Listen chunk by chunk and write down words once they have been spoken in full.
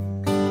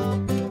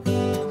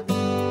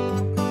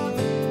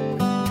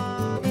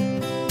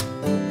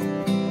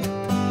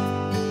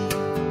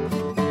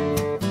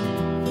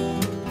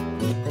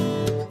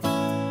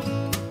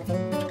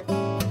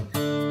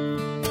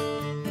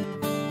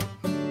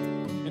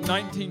In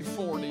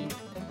 1940,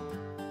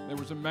 there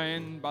was a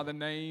man by the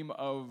name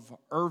of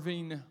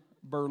Irving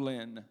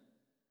Berlin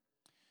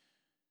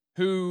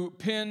who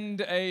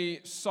penned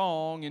a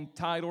song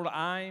entitled,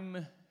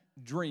 "I'm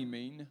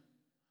Dreaming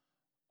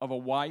of a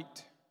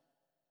White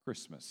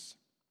Christmas."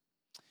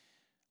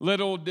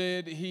 Little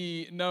did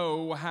he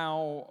know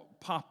how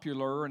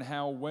popular and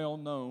how well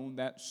known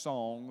that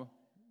song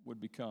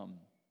would become.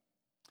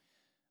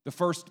 The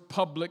first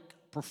public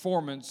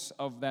performance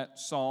of that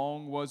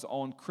song was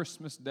on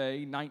Christmas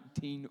Day,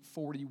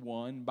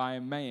 1941, by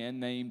a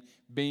man named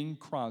Bing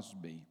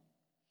Crosby.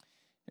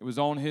 It was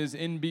on his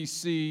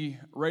NBC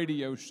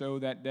radio show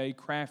that day,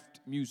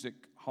 Kraft Music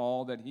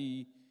Hall, that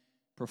he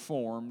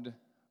performed,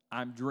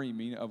 "I'm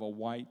Dreaming of a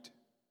White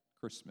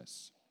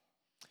Christmas."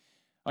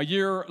 A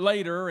year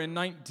later, in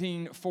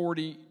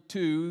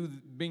 1942,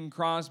 Bing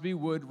Crosby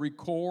would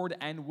record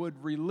and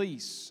would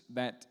release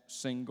that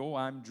single,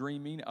 "I'm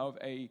Dreaming of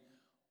a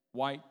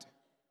White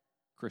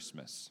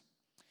Christmas."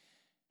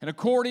 And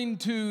according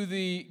to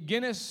the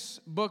Guinness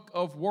Book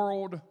of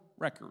World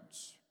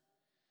Records,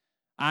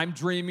 "I'm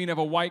Dreaming of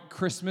a White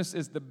Christmas"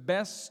 is the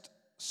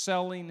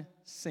best-selling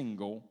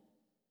single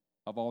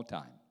of all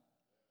time,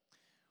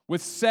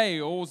 with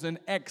sales in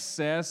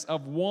excess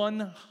of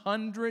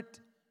 100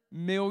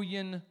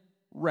 million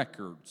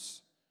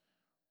records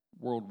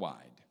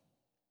worldwide.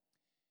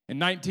 In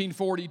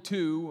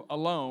 1942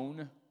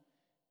 alone,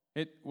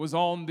 it was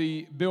on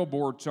the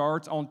Billboard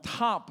charts, on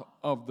top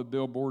of the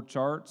Billboard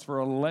charts for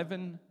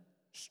 11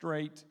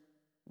 straight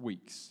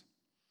weeks.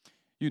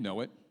 You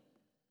know it.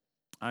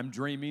 I'm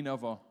dreaming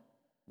of a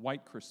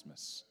white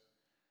Christmas,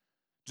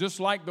 just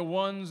like the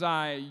ones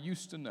I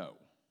used to know,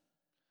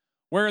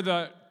 where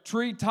the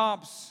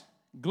treetops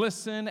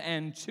glisten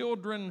and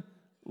children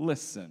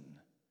listen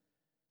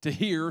to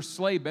hear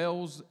sleigh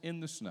bells in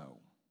the snow.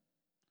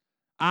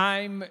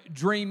 I'm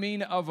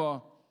dreaming of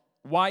a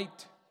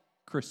white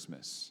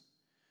Christmas,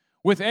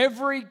 with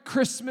every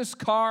Christmas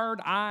card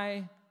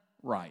I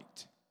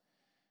write.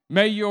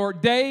 May your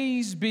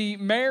days be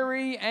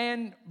merry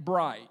and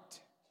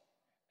bright,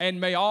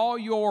 and may all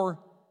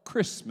your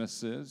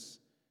Christmases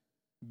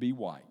be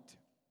white.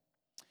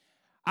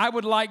 I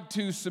would like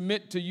to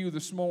submit to you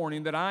this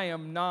morning that I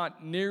am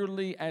not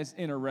nearly as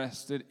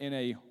interested in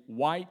a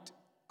white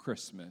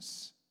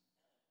Christmas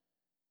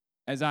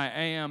as I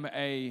am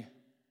a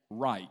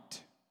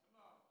right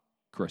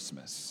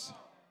Christmas.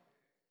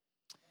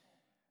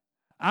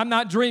 I'm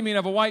not dreaming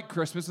of a white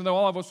Christmas, and though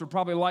all of us would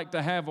probably like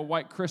to have a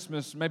white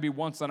Christmas maybe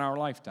once in our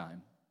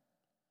lifetime,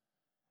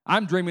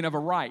 I'm dreaming of a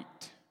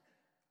right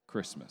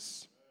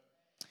Christmas.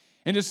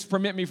 And just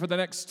permit me for the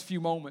next few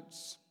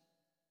moments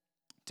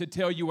to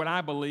tell you what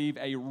I believe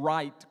a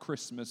right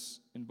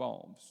Christmas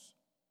involves.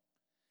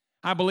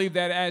 I believe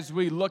that as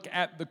we look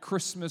at the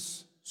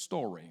Christmas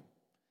story,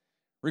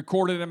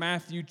 recorded in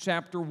Matthew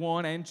chapter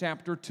 1 and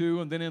chapter 2,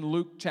 and then in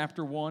Luke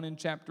chapter 1 and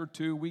chapter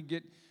 2, we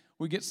get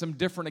some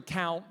different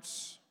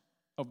accounts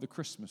of the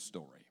Christmas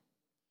story.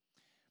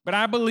 But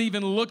I believe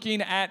in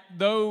looking at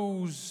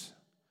those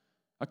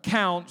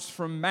accounts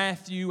from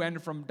Matthew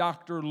and from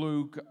Dr.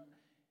 Luke,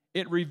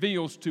 it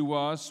reveals to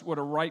us what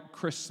a right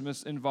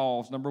Christmas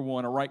involves. Number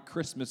one, a right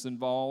Christmas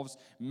involves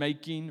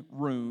making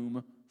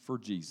room for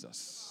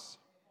Jesus.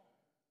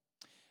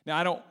 Now,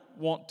 I don't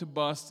want to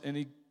bust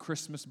any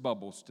Christmas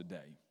bubbles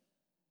today,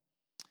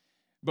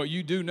 but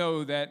you do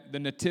know that the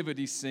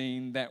nativity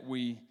scene that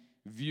we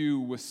view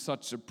with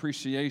such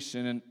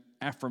appreciation and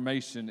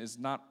affirmation is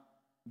not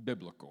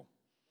biblical.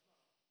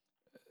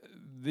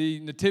 The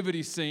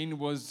nativity scene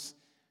was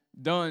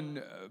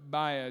done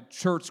by a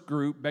church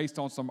group based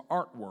on some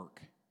artwork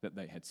that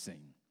they had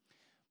seen.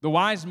 The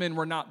wise men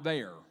were not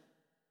there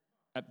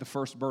at the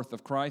first birth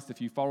of Christ.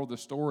 If you follow the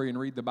story and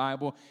read the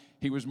Bible,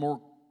 he was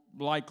more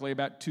likely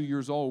about 2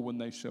 years old when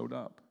they showed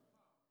up.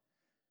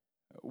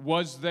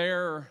 Was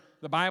there,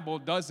 the Bible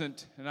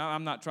doesn't, and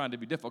I'm not trying to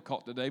be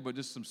difficult today, but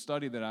just some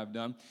study that I've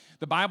done,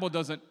 the Bible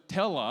doesn't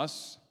tell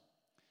us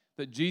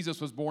that Jesus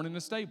was born in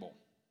a stable.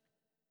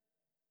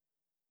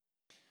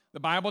 The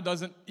Bible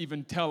doesn't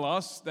even tell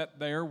us that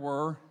there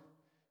were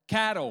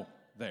cattle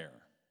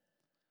there.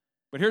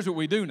 But here's what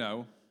we do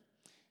know.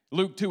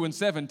 Luke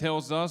 2:7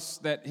 tells us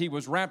that he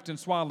was wrapped in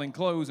swaddling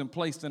clothes and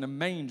placed in a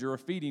manger, a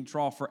feeding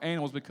trough for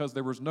animals, because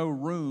there was no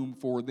room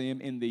for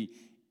them in the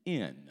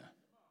inn.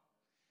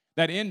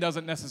 That inn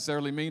doesn't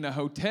necessarily mean a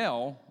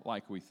hotel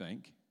like we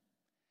think.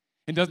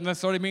 It doesn't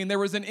necessarily mean there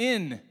was an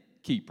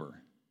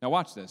innkeeper. Now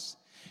watch this.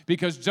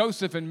 Because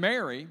Joseph and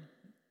Mary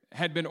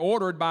had been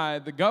ordered by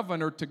the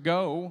governor to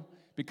go,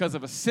 because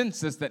of a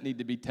census that had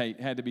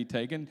to be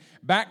taken,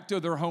 back to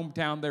their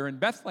hometown there in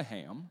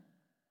Bethlehem.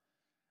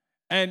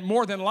 And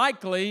more than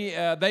likely,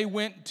 they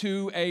went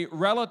to a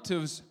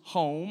relative's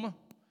home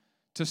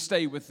to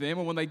stay with them.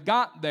 And when they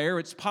got there,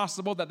 it's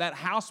possible that that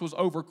house was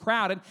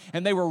overcrowded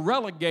and they were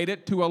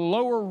relegated to a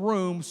lower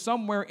room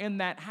somewhere in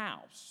that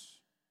house.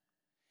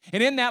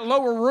 And in that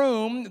lower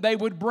room, they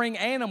would bring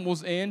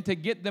animals in to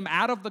get them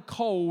out of the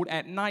cold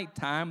at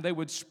nighttime. They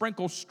would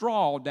sprinkle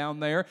straw down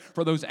there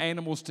for those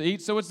animals to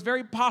eat. So it's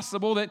very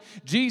possible that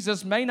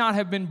Jesus may not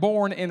have been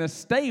born in a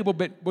stable,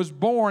 but was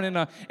born in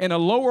a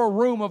lower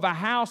room of a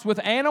house with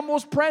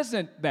animals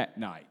present that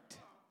night.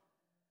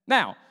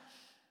 Now,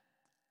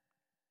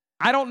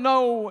 I don't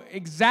know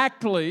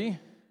exactly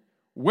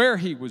where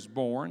he was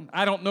born.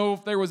 I don't know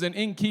if there was an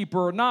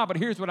innkeeper or not, but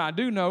here's what I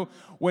do know.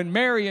 When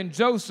Mary and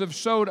Joseph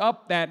showed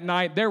up that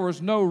night, there was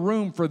no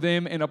room for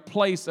them in a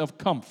place of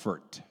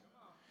comfort.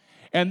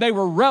 And they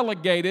were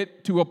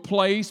relegated to a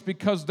place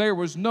because there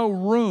was no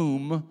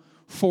room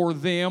for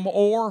them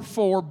or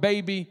for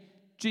baby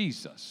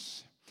Jesus.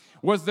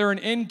 Was there an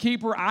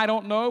innkeeper? I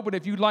don't know, but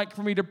if you'd like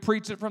for me to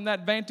preach it from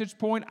that vantage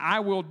point, I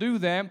will do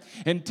that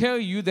and tell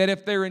you that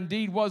if there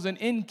indeed was an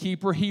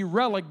innkeeper, he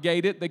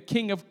relegated the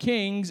King of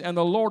Kings and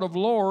the Lord of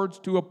Lords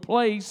to a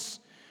place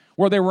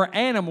where there were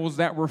animals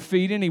that were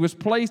feeding. He was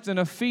placed in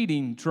a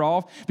feeding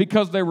trough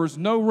because there was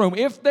no room.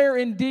 If there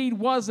indeed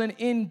was an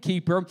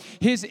innkeeper,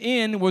 his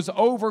inn was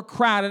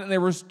overcrowded and there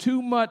was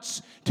too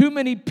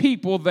many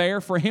people there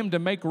for him to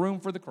make room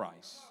for the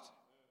Christ.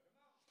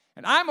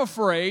 And I'm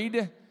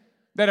afraid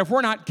that if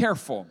we're not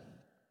careful,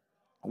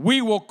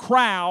 we will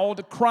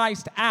crowd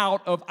Christ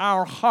out of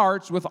our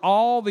hearts with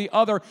all the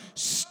other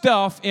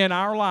stuff in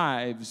our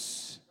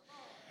lives.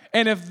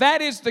 And if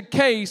that is the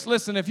case,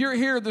 listen, if you're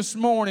here this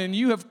morning,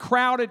 you have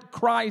crowded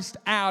Christ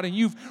out and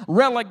you've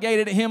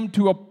relegated him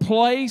to a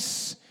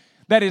place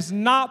that is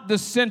not the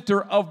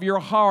center of your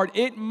heart,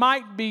 it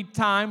might be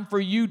time for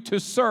you to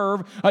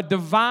serve a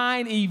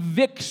divine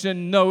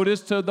eviction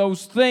notice to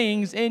those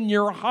things in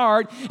your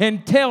heart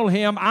and tell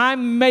him,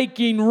 I'm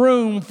making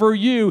room for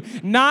you,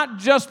 not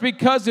just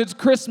because it's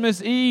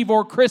Christmas Eve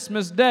or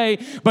Christmas Day,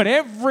 but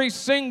every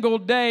single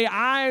day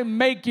I'm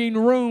making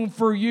room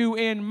for you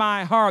in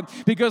my heart,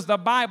 because the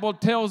Bible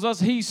tells us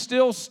he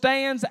still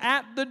stands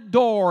at the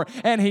door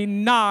and he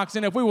knocks,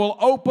 and if we will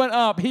open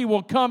up, he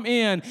will come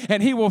in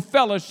and he will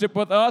fellowship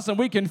with us and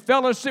we can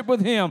fellowship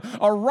with him.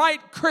 A right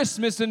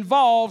Christmas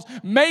involves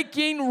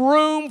making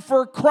room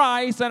for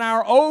Christ in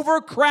our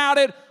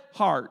overcrowded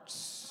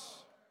hearts.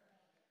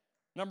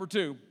 Number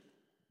two,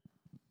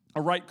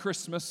 a right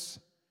Christmas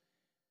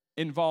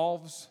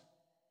involves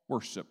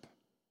worship.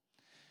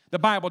 The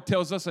Bible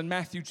tells us in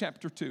Matthew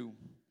chapter 2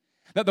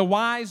 that the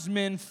wise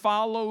men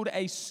followed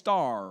a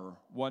star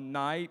one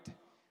night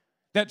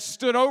that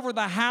stood over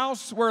the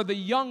house where the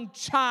young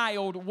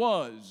child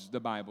was, the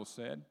Bible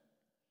said.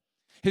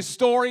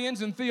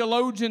 Historians and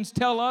theologians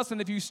tell us,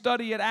 and if you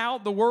study it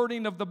out, the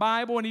wording of the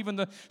Bible and even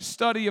the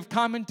study of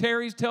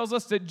commentaries tells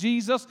us that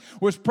Jesus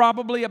was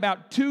probably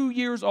about 2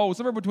 years old,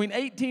 somewhere between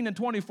 18 and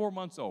 24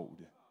 months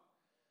old.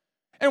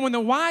 And when the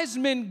wise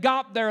men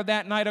got there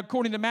that night,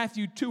 according to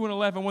Matthew 2 and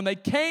 11, when they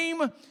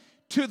came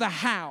to the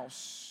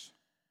house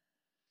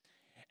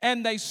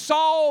and they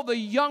saw the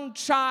young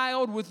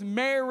child with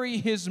Mary,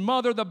 his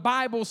mother, the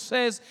Bible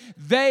says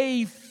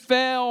they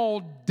fell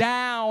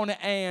down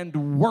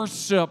and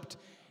worshiped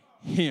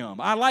him.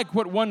 I like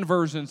what one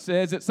version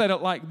says. It said it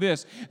like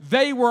this: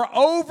 they were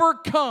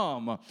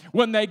overcome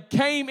when they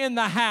came in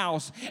the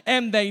house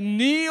and they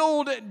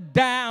kneeled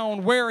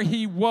down where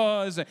he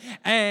was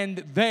and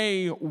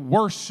they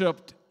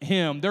worshiped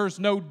him. There's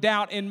no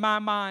doubt in my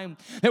mind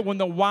that when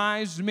the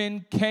wise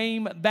men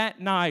came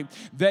that night,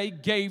 they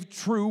gave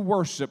true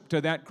worship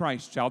to that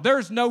Christ child.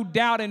 There's no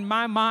doubt in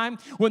my mind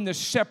when the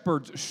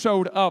shepherds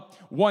showed up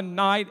one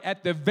night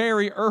at the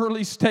very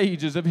early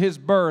stages of his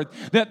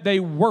birth that they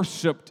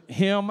worshiped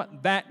him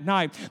that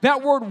night.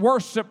 That word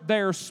worship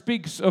there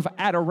speaks of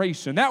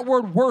adoration. That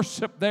word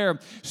worship there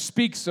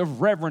speaks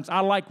of reverence. I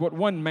like what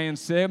one man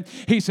said.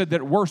 He said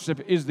that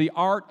worship is the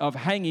art of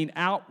hanging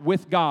out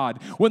with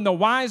God. When the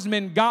wise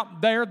men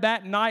got there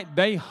that night,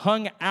 they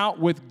hung out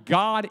with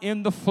God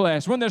in the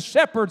flesh. When the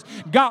shepherds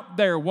got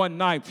there one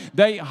night,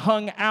 they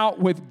hung out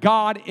with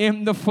God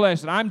in the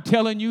flesh. And I'm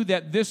telling you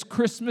that this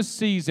Christmas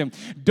season,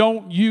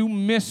 don't you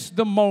miss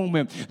the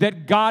moment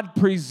that God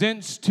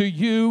presents to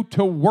you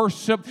to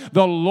worship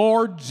the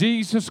Lord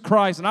Jesus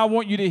Christ. And I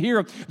want you to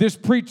hear this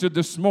preacher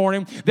this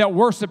morning that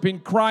worshiping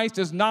Christ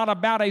is not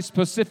about a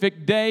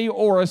specific day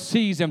or a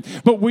season,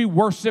 but we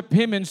worship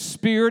him in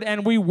spirit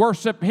and we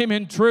worship him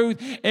in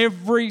truth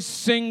every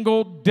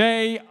single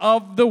day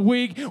of the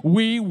week.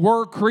 We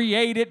were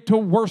created to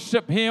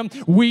worship him.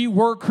 We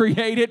were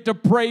created to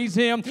praise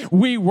him.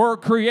 We were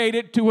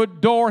created to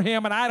adore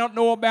him. And I don't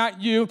know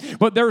about you,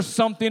 but there's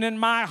something in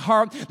my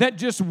heart that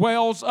just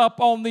wells up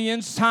on the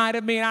inside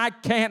of me, and I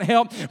can't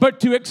help but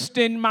to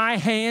extend my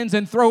hands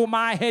and throw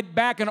my head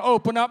back and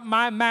open up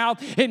my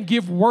mouth and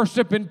give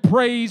worship and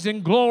praise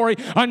and glory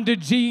unto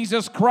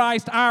Jesus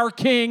Christ, our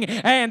King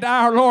and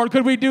our Lord.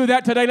 Could we do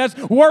that today? Let's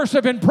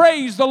worship and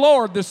praise the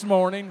Lord this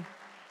morning.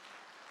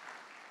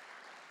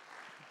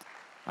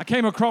 I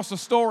came across a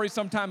story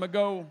some time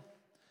ago.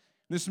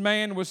 This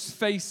man was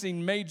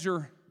facing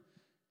major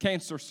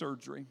cancer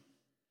surgery.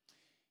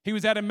 He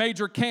was at a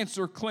major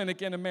cancer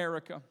clinic in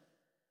America.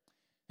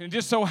 And it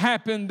just so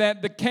happened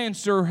that the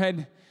cancer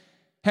had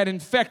had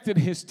infected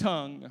his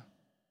tongue.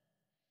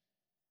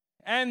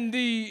 And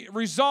the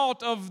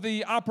result of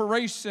the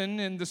operation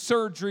and the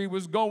surgery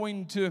was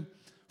going to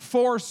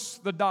force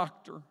the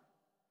doctor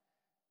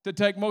to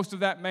take most of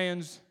that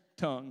man's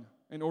tongue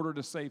in order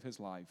to save his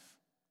life.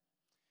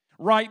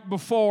 Right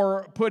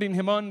before putting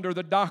him under,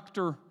 the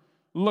doctor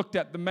looked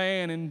at the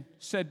man and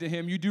said to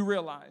him, "You do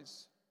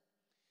realize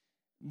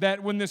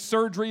that when this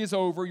surgery is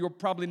over, you'll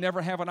probably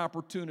never have an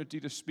opportunity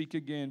to speak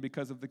again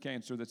because of the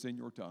cancer that's in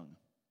your tongue.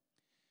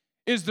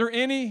 Is there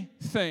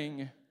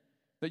anything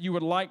that you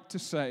would like to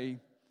say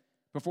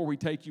before we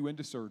take you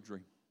into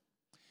surgery?"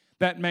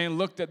 That man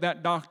looked at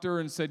that doctor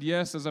and said,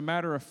 "Yes, as a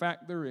matter of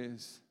fact, there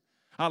is.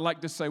 I'd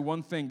like to say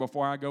one thing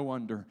before I go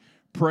under.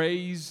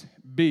 Praise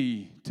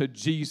be to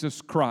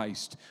Jesus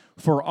Christ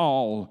for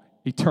all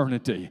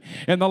eternity."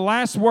 And the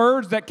last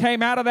words that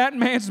came out of that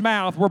man's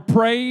mouth were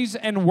praise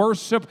and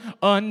worship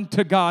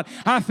unto God.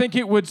 I think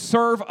it would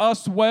serve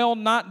us well,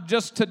 not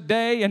just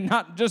today and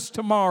not just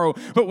tomorrow,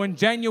 but when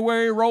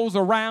January rolls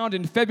around,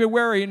 in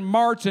February and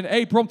March and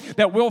April,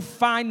 that we'll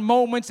find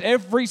moments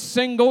every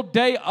single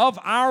day of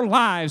our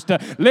lives to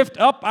lift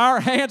up our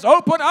hands,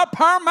 open up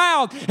our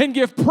mouth, and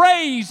give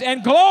praise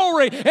and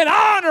glory and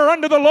honor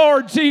unto the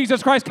Lord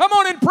Jesus Christ. Come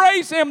on and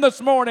praise Him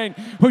this morning.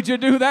 Would you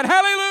do that?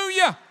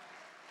 Hallelujah.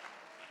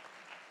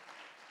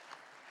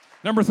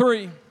 Number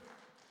 3,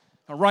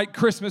 a right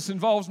Christmas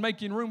involves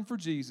making room for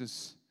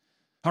Jesus.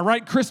 A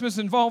right Christmas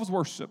involves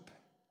worship.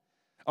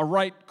 A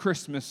right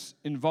Christmas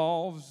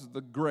involves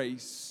the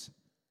grace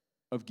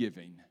of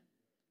giving.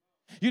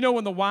 You know,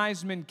 when the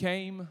wise men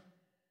came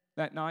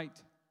that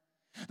night,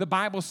 the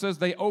Bible says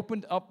they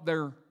opened up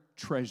their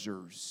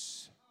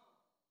treasures.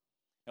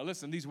 Now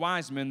listen, these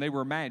wise men, they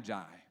were magi.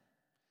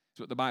 That's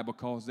what the Bible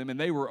calls them. And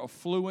they were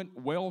affluent,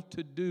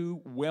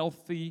 well-to-do,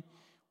 wealthy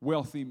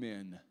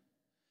men.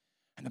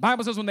 And the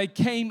Bible says when they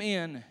came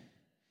in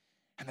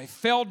and they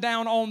fell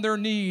down on their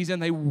knees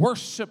and they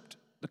worshiped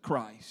the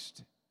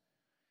Christ,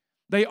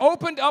 they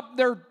opened up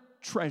their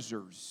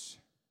treasures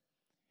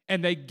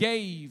and they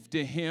gave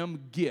to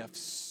Him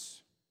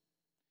gifts.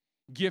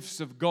 Gifts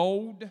of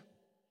gold,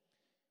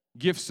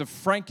 gifts of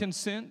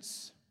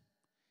frankincense,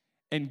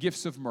 and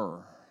gifts of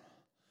myrrh.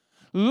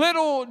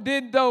 Little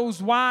did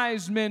those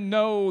wise men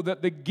know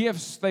that the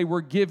gifts they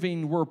were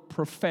giving were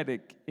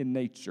prophetic in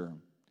nature.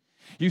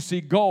 You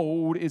see,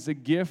 gold is a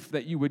gift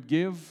that you would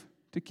give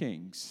to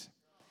kings.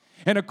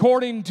 And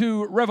according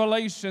to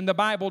Revelation, the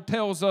Bible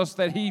tells us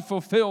that He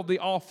fulfilled the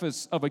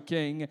office of a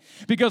king.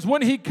 Because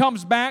when He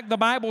comes back, the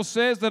Bible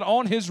says that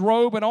on His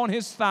robe and on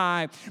His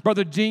thigh,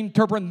 Brother Gene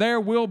Turpin, there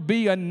will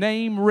be a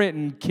name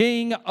written,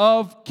 King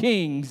of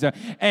Kings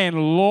and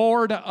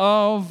Lord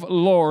of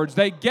Lords.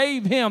 They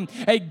gave Him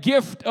a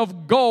gift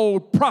of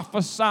gold,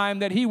 prophesying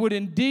that He would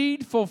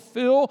indeed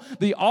fulfill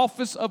the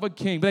office of a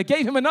king. But they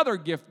gave Him another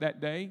gift that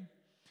day.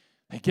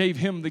 They gave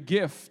Him the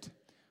gift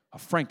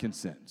of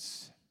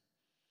frankincense.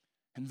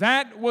 And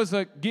that was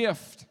a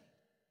gift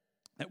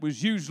that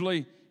was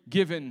usually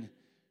given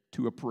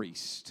to a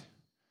priest.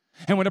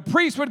 And when a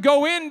priest would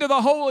go into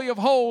the Holy of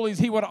Holies,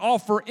 he would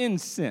offer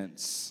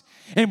incense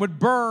and would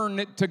burn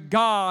it to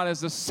God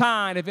as a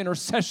sign of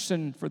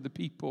intercession for the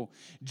people.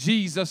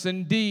 Jesus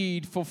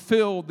indeed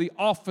fulfilled the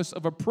office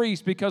of a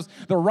priest, because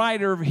the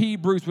writer of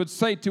Hebrews would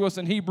say to us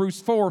in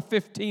Hebrews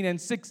 4:15 and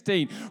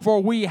 16,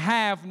 "For we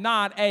have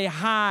not a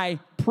high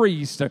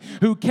priest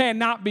who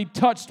cannot be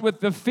touched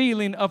with the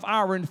feeling of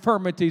our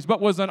infirmities,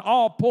 but was in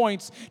all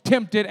points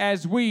tempted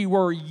as we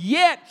were,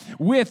 yet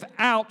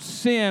without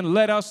sin.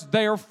 Let us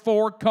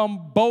therefore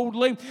come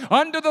boldly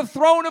unto the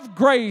throne of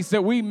grace,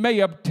 that we may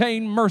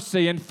obtain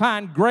mercy and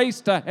find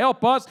grace to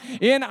help us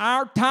in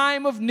our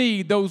time of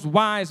need." Those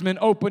wise men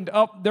opened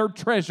up their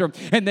treasure,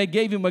 and they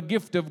gave Him a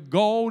gift of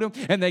gold,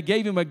 and they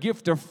gave Him a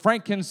gift of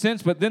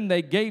frankincense, but then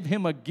they gave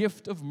Him a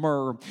gift of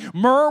myrrh.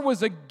 Myrrh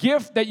was a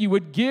gift that you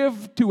would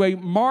give to a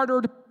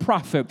martyred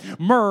prophet.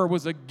 Myrrh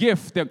was a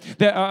gift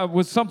that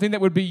was something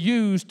that would be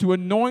used to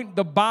anoint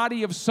the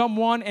body of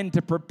someone and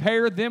to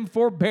prepare them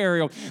for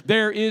burial.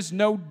 There is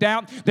no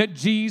doubt that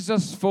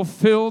Jesus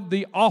fulfilled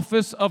the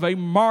office of a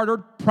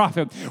martyred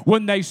prophet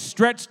when they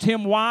stretched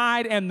Him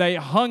wide and they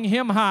hung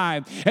Him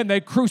high and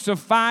they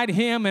crucified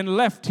Him and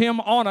left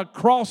Him on a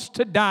cross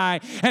to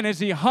die. And as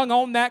He hung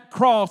on that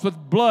cross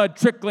with blood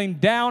trickling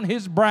down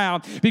His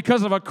brow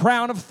because of a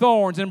crown of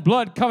thorns and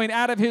blood coming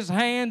out of His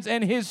hands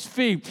and His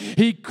feet,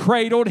 He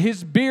cradled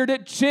His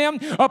bearded chin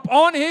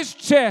upon His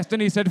chest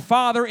and He said,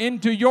 "Father,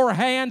 into your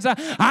hands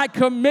I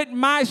commit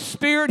my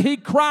spirit." He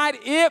cried,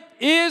 "It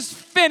is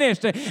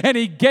finished." And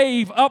He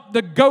gave up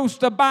the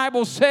ghost, the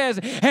Bible says,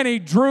 and He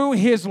drew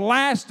His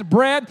last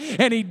breath,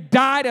 and He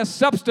died a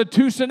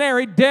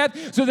substitutionary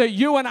death so that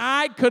you and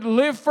I could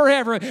live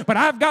forever. But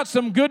I've got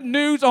some good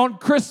news on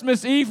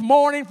Christmas Eve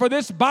morning for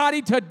this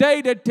body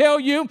today to tell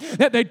you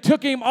that they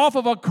took Him off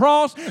of a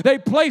cross, they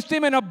placed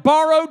Him in a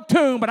borrowed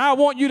tomb, but I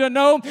want you to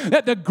know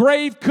that the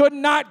grave could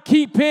not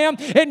keep Him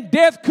and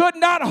death could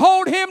not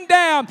hold Him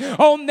down.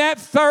 On that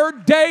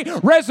third day,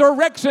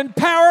 resurrection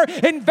power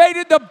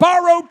invaded the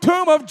borrowed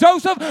tomb of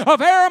Joseph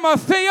of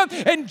Arimathea,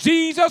 and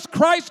Jesus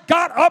Christ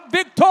got up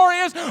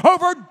victorious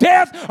over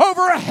death,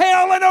 over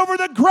hell, and over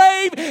the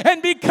grave.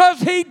 And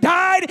because He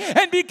died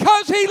and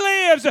because He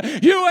lives,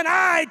 you and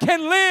I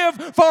can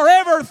live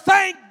forever.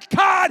 Thank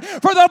God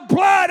for the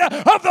blood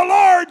of the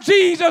Lord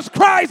Jesus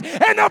Christ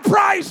and the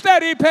price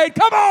that He paid.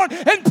 Come on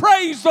and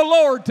praise the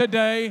Lord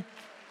today.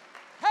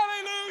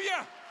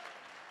 Hallelujah.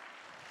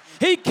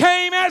 He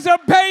came as a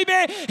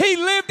baby. He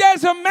lived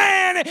as a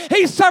man.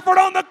 He suffered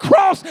on the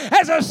cross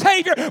as a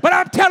Savior. But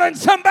I'm telling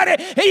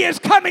somebody, He is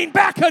coming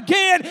back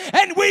again,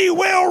 and we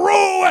will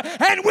rule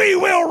and we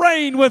will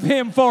reign with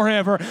Him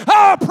forever.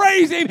 Oh,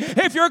 praise Him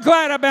if you're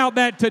glad about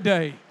that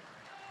today.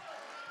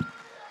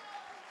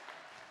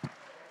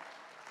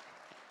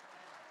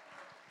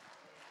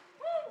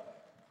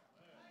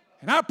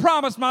 And I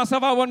promised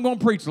myself I wasn't going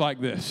to preach like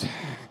this.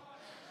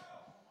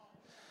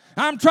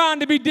 I'm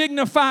trying to be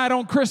dignified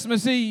on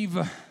Christmas Eve.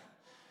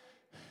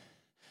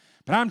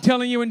 But I'm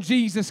telling you, when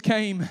Jesus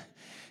came,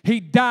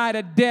 He died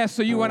a death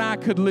so you and I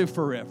could live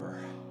forever.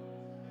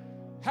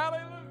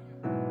 Hallelujah.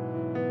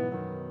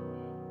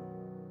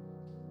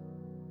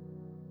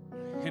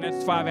 And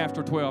it's 5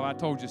 after 12. I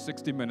told you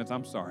 60 minutes.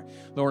 I'm sorry.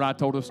 Lord, I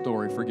told a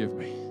story. Forgive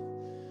me.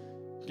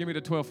 Give me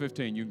to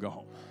 12:15. You can go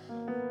home.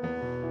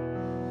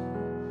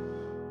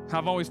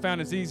 I've always found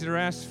it's easier to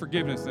ask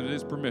forgiveness than it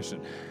is permission.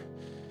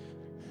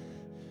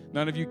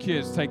 None of you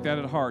kids take that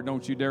at heart.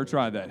 Don't you dare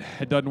try that.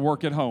 It doesn't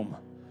work at home.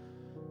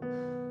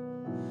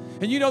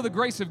 And you know the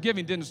grace of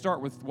giving didn't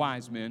start with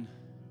wise men.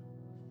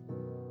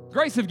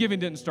 Grace of giving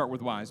didn't start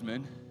with wise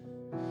men.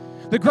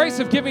 The grace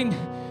of giving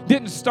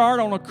didn't start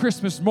on a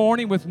Christmas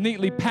morning with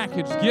neatly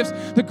packaged gifts.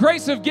 The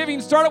grace of giving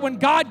started when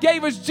God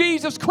gave us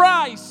Jesus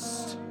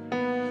Christ.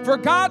 For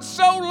God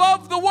so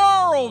loved the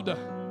world,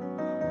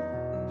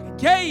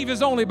 gave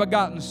His only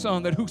begotten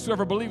Son, that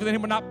whosoever believeth in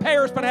Him would not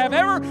perish but have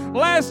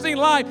everlasting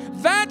life.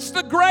 That's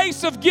the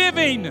grace of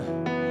giving.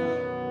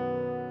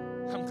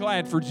 I'm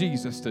glad for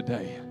Jesus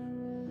today.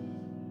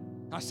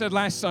 I said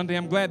last Sunday,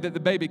 I'm glad that the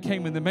baby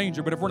came in the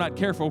manger, but if we're not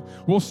careful,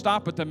 we'll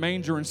stop at the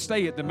manger and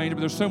stay at the manger,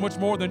 but there's so much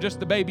more than just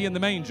the baby in the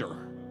manger.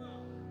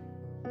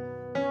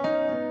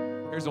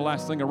 Here's the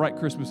last thing a right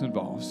Christmas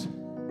involves.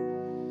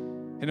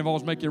 It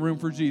involves making room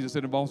for Jesus.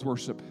 It involves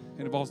worship.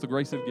 It involves the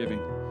grace of giving.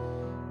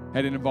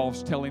 And it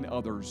involves telling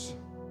others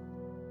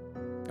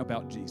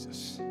about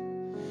Jesus.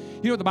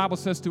 You know what the Bible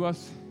says to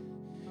us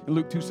in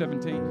Luke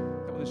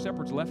 2:17? That when the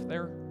shepherds left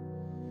there,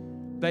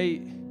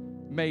 they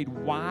made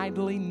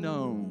widely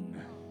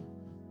known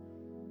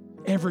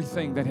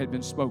everything that had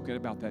been spoken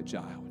about that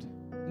child.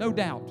 No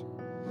doubt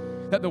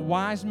that the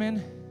wise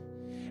men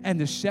and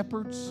the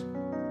shepherds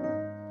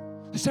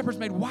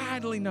made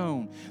widely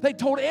known. They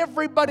told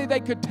everybody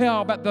they could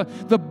tell about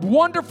the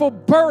wonderful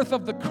birth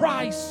of the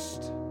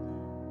Christ.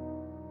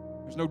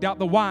 There's no doubt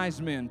the wise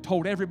men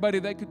told everybody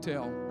they could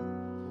tell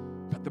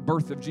about the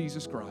birth of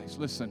Jesus Christ.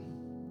 Listen,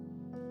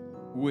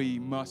 we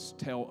must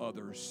tell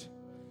others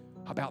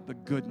about the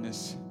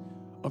goodness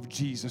of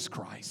Jesus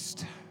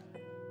Christ.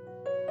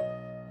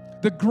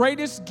 The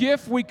greatest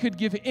gift we could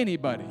give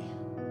anybody,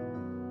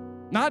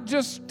 not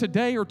just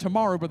today or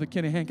tomorrow, Brother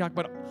Kenny Hancock,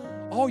 but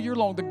all year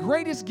long, the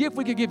greatest gift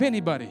we could give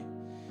anybody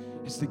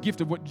is the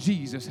gift of what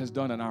Jesus has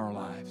done in our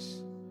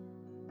lives.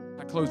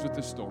 I close with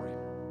this story.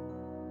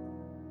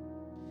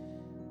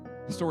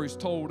 The story is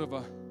told of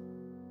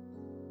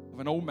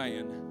an old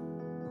man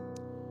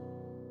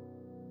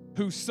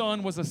whose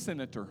son was a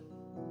senator.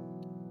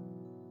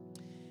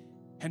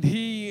 And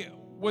he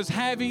was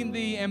having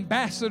the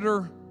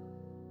ambassador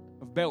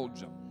of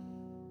Belgium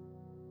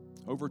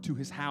over to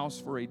his house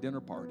for a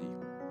dinner party.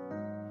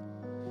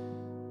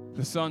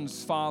 The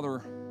son's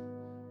father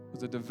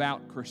was a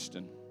devout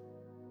Christian,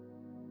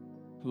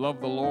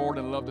 loved the Lord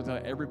and loved to tell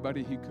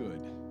everybody he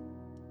could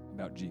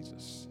about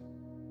Jesus.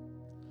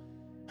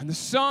 And the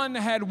son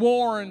had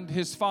warned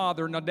his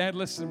father, now, Dad,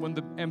 listen, when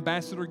the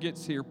ambassador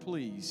gets here,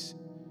 please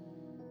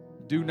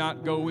do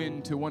not go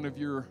into one of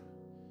your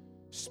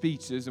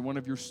speeches and one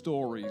of your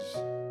stories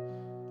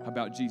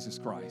about Jesus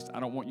Christ.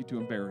 I don't want you to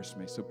embarrass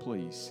me, so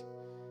please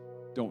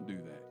don't do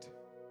that.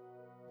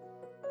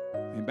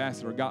 The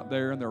ambassador got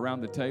there, and they're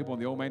around the table,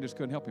 and the old man just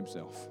couldn't help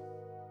himself.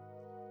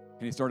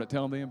 And he started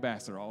telling the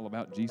ambassador all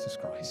about Jesus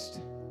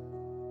Christ.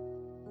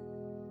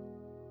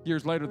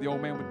 Years later, the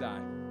old man would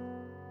die.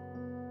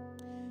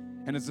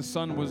 And as the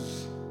son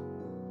was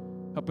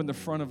up in the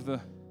front of the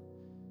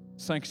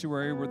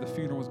sanctuary where the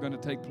funeral was going to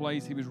take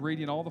place, he was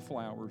reading all the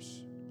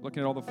flowers,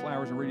 looking at all the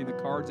flowers and reading the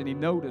cards, and he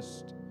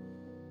noticed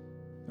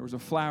there was a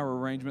flower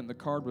arrangement, and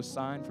the card was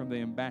signed from the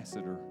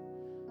ambassador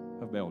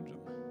of Belgium.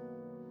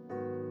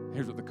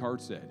 Here's what the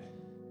card said: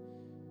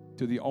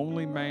 to the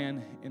only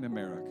man in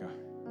America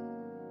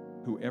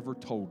who ever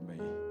told me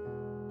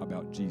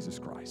about Jesus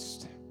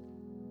Christ.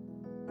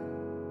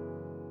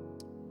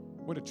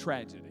 What a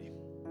tragedy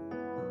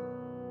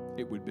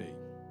it would be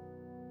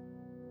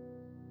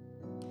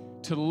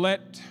to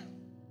let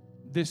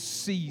this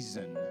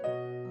season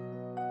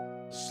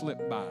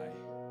slip by,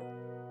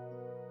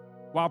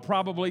 while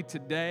probably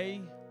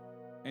today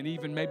And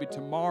even maybe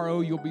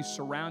tomorrow you'll be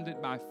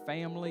surrounded by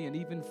family and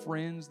even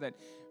friends that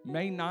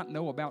may not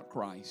know about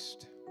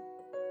Christ.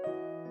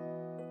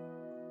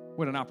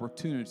 What an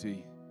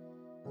opportunity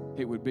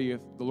it would be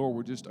if the Lord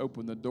would just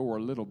open the door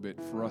a little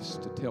bit for us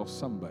to tell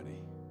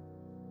somebody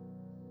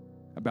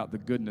about the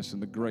goodness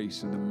and the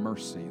grace and the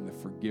mercy and the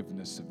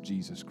forgiveness of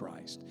Jesus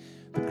Christ.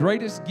 The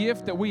greatest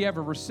gift that we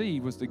ever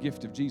received was the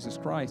gift of Jesus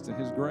Christ and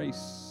His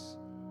grace.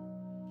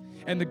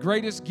 And the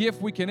greatest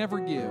gift we can ever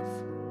give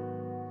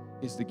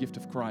is the gift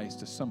of Christ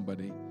to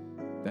somebody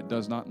that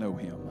does not know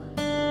Him.